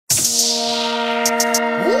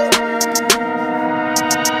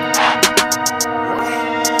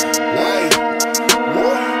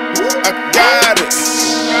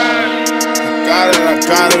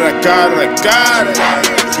got it, I got it, I got it.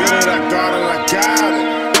 Good, I got it, I got it.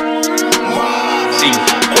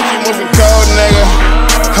 What you want some cold, nigga?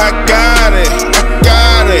 I got it, I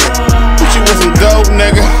got it. What you want some dope,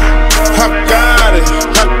 nigga? I got it,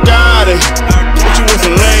 I got it. What you want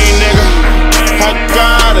some lame, nigga? I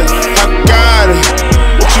got it, I got it.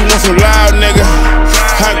 What you want some loud, nigga?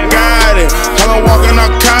 I got it. I'm walking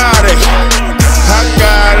narcotic. I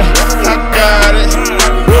got it, I got it.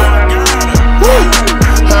 Woo.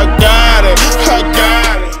 I got it, I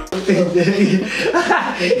got it.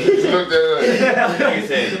 You looked at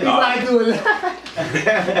it like doing that.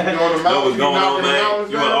 What was going on, man?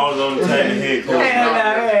 You were always on the time and head coach.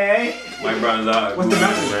 My brother's out. What's the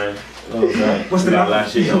matter, man? What's the matter? A lot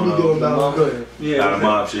of shit going on. A lot of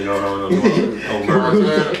mob shit going on. Oh,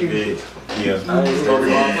 murder. Yeah. No,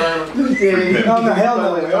 hell no.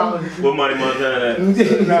 What Money Montana at?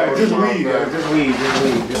 Just weed, just weed.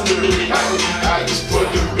 I just put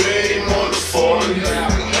the beam on the 40.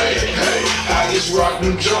 Hey, I just rock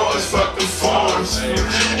them joints, fuck them farms.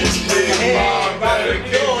 It's big mom, better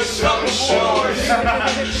give me some short. Stop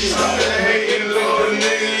hating, little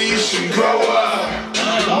nigga, you should grow up.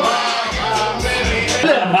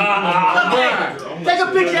 Take a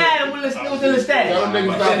picture of Adam with the stash.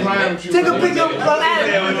 Take a picture of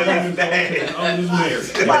Adam with the stash.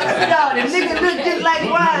 Dog, the nigga look just like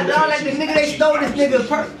Ryan, dog. Like the nigga, they stole this nigga's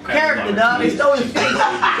character, dog. They stole his face.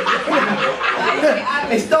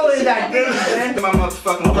 They stole his identity, man. My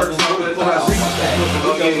motherfucking person.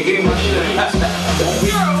 Okay, give me my shit.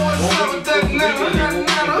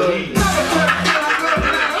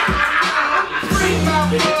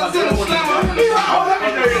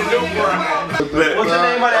 What's the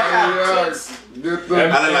name of that app? I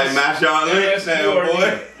look like Marshall Lynch now,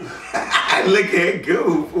 boy. Look at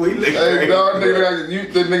Goof. We look Hey, dog, nigga, you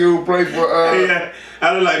the nigga who played for yeah, I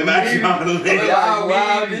look like Marshall Lynch. Y'all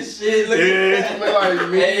wild this shit. Look at that. like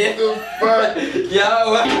me. The fuck?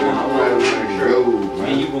 Y'all wild.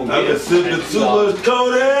 I can sip the too much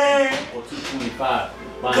codeine. Or 225.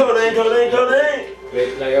 Codeine.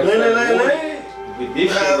 Lane. With this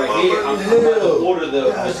shit right here, I'm about to order the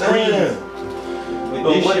screen. With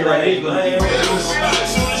this shit right here, As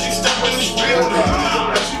soon as you step in this building,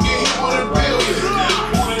 you get hit with a billion.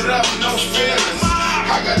 Put it up, no feelings.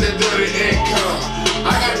 I got that dirty income.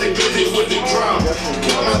 I got the glizzy with the drum.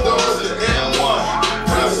 Kill my doors at L1.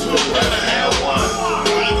 Press to the L1.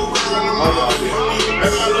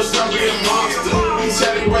 If I look some be a monster. He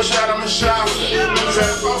said he rush out, I'm a shopper.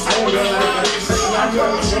 Trap off for the ride. I'm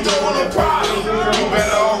coming, she don't want a problem. You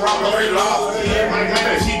better all robbery law. My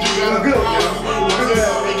man, he do got a problem.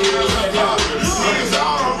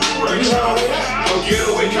 Get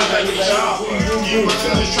away, come back to the job. You must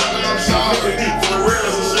have trapping, I'm sorry. For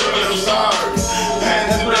real, I'm sorry.